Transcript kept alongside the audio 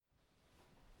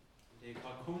E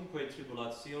quacumque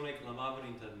tribulatione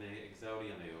clamaverint ad me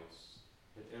exaudia meos,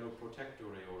 et ero protector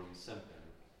eorum semper.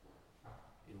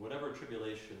 In whatever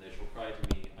tribulation they shall cry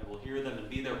to me, I will hear them and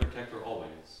be their protector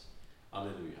always.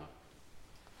 Alleluia.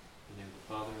 In the name of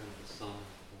the Father, and of the Son, and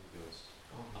of the Holy Ghost.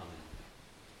 Amen.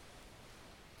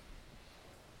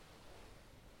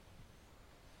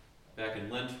 Back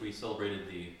in Lent, we celebrated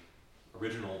the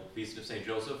original Feast of St.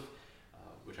 Joseph,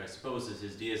 which I suppose is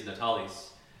his Dies Natalis,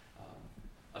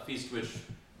 a feast which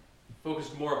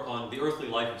focused more upon the earthly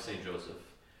life of St. Joseph.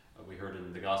 We heard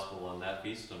in the Gospel on that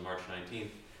feast, on March 19th,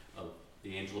 of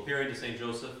the angel appearing to St.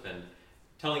 Joseph and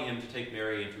telling him to take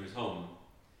Mary into his home.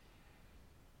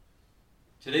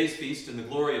 Today's feast, in the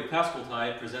glory of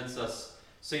Paschaltide, presents us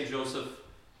St. Joseph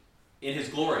in his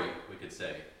glory, we could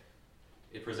say.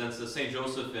 It presents us St.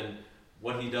 Joseph in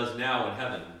what he does now in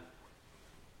heaven,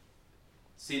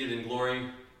 seated in glory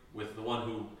with the one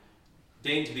who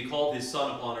deigned to be called his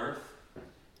son upon earth,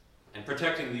 and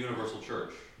protecting the universal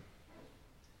church.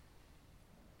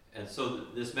 And so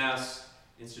this Mass,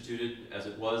 instituted as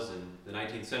it was in the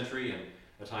 19th century and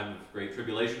a time of great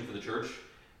tribulation for the church,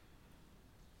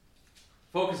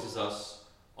 focuses us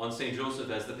on St.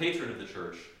 Joseph as the patron of the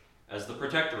church, as the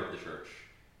protector of the church.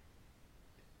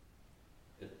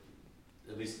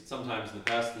 At least sometimes in the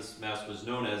past, this Mass was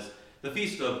known as the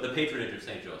Feast of the Patronage of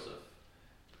St. Joseph.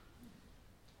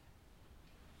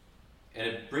 And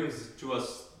it brings to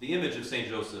us the image of St.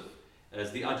 Joseph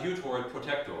as the adiutor et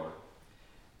protector.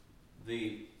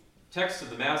 The texts of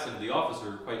the Mass and of the Office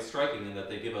are quite striking in that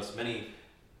they give us many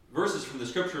verses from the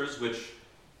Scriptures which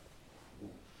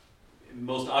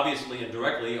most obviously and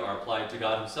directly are applied to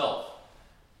God himself.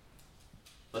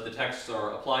 But the texts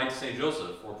are applied to St.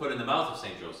 Joseph or put in the mouth of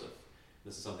St. Joseph.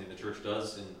 This is something the Church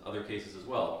does in other cases as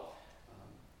well.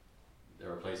 There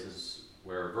are places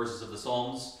where verses of the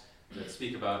Psalms that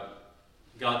speak about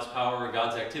God's power and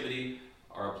God's activity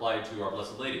are applied to our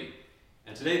Blessed Lady.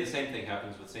 And today the same thing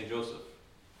happens with St. Joseph.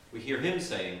 We hear him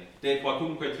saying, De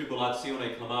quacumque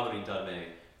tribulatione clamaverint ad me,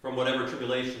 from whatever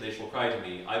tribulation they shall cry to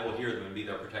me, I will hear them and be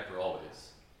their protector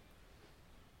always.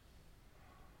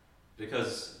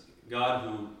 Because God,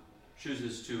 who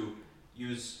chooses to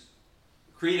use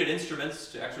created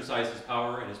instruments to exercise his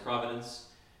power and his providence,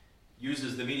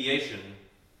 uses the mediation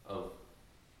of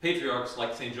patriarchs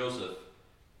like St. Joseph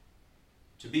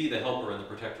to be the helper and the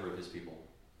protector of his people.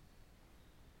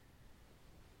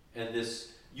 And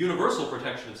this universal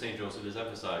protection of St. Joseph is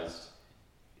emphasized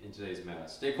in today's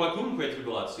Mass. De quacumque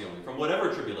tribulatione, from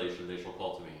whatever tribulation they shall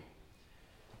call to me.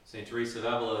 St. Teresa of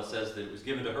Avila says that it was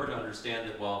given to her to understand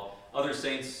that while other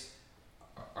saints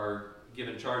are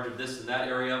given charge of this and that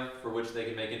area for which they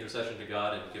can make intercession to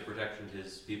God and give protection to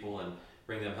his people and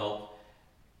bring them help,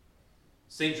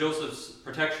 St. Joseph's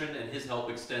protection and his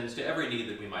help extends to every need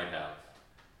that we might have.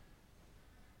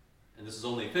 And this is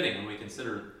only fitting when we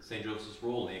consider St. Joseph's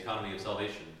role in the economy of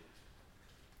salvation.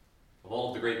 Of all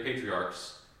of the great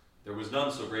patriarchs, there was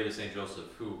none so great as St.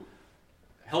 Joseph, who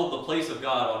held the place of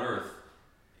God on earth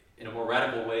in a more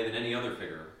radical way than any other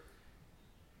figure.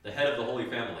 The head of the Holy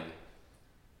Family,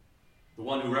 the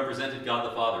one who represented God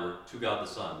the Father to God the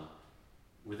Son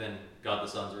within God the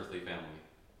Son's earthly family.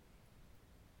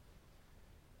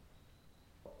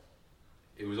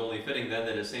 It was only fitting then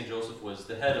that as St. Joseph was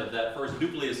the head of that first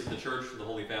nucleus of the Church, the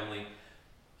Holy Family,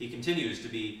 he continues to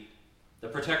be the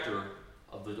protector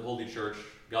of the Holy Church,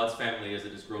 God's family as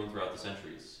it has grown throughout the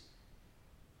centuries,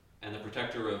 and the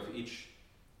protector of each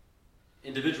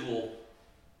individual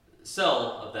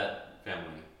cell of that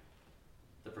family,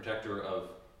 the protector of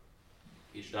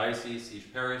each diocese,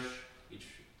 each parish, each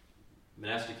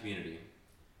monastic community.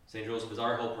 St. Joseph is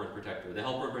our helper and protector, the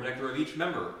helper and protector of each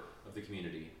member of the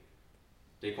community.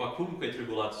 De quacumque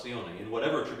tribulatione, in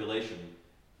whatever tribulation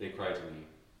they cry to me.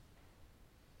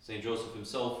 St. Joseph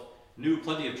himself knew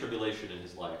plenty of tribulation in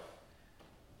his life.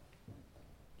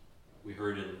 We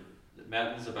heard in the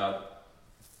Matins about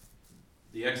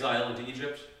the exile into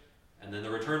Egypt and then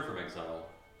the return from exile.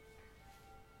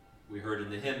 We heard in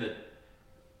the hymn at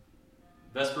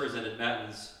Vespers and at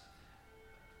Matins,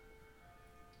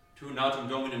 Tu natum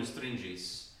Dominum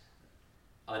stringis,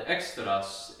 ad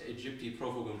exteras Egypti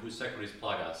profugum tu securis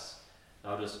plagas.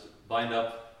 Thou dost bind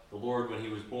up the Lord when he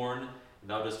was born, and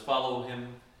thou dost follow him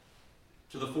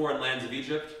to the foreign lands of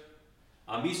Egypt.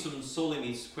 Amisum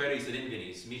solimis queris et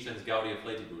invenis, micens gaudia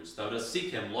fletibus. Thou dost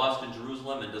seek him, lost in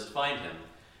Jerusalem, and dost find him,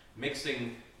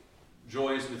 mixing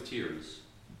joys with tears.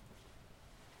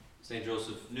 St.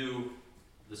 Joseph knew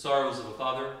the sorrows of a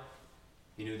father.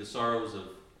 He knew the sorrows of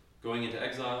going into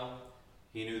exile.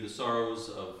 He knew the sorrows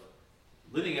of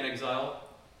living in exile.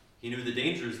 He knew the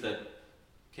dangers that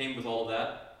came with all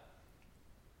that.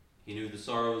 He knew the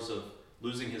sorrows of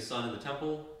losing his son in the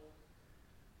temple.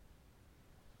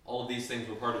 All of these things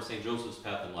were part of St. Joseph's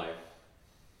path in life.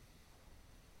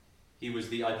 He was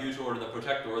the adjutor and the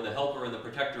protector, the helper and the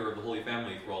protector of the Holy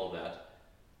Family for all of that.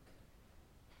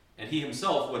 And he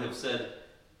himself would have said,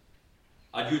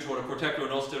 adjutor protector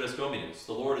noster est Dominus,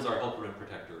 the Lord is our helper and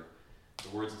protector.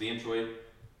 The words of the introit,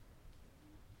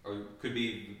 or could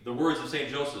be the words of St.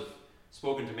 Joseph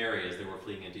spoken to Mary as they were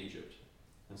fleeing into Egypt.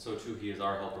 And so too he is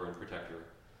our helper and protector.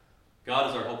 God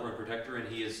is our helper and protector, and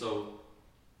he is so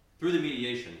through the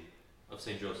mediation of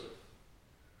St. Joseph.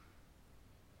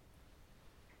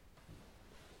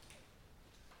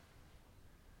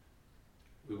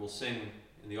 We will sing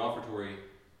in the offertory,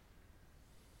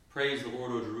 praise the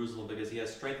Lord, O Jerusalem, because he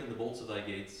has strengthened the bolts of thy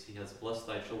gates, he has blessed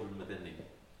thy children within thee.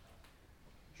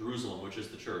 Jerusalem, which is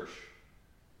the church.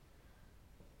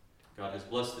 God has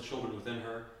blessed the children within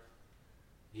her.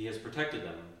 He has protected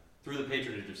them through the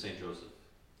patronage of St. Joseph.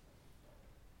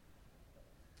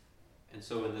 And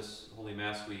so in this Holy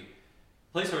Mass we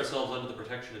place ourselves under the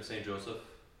protection of St. Joseph,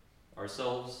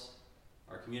 ourselves,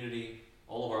 our community,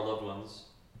 all of our loved ones.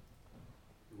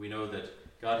 We know that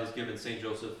God has given St.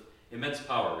 Joseph immense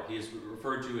power. He is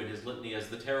referred to in his litany as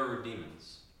the terror of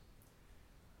demons.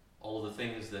 All of the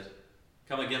things that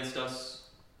come against us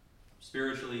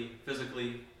spiritually,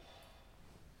 physically,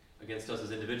 against us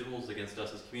as individuals, against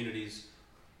us as communities.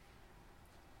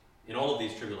 In all of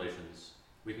these tribulations,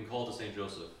 we can call to St.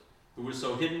 Joseph, who was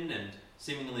so hidden and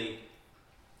seemingly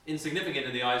insignificant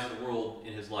in the eyes of the world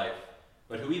in his life,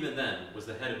 but who even then was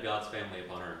the head of God's family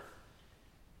upon earth,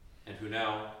 and who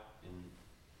now, in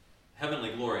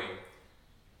heavenly glory,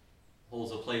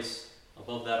 holds a place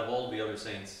above that of all the other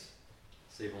saints,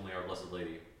 save only our Blessed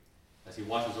Lady, as he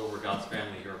watches over God's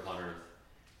family here upon earth,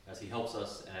 as he helps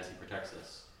us and as he protects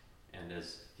us, and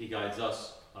as he guides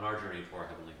us on our journey to our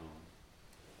heavenly home.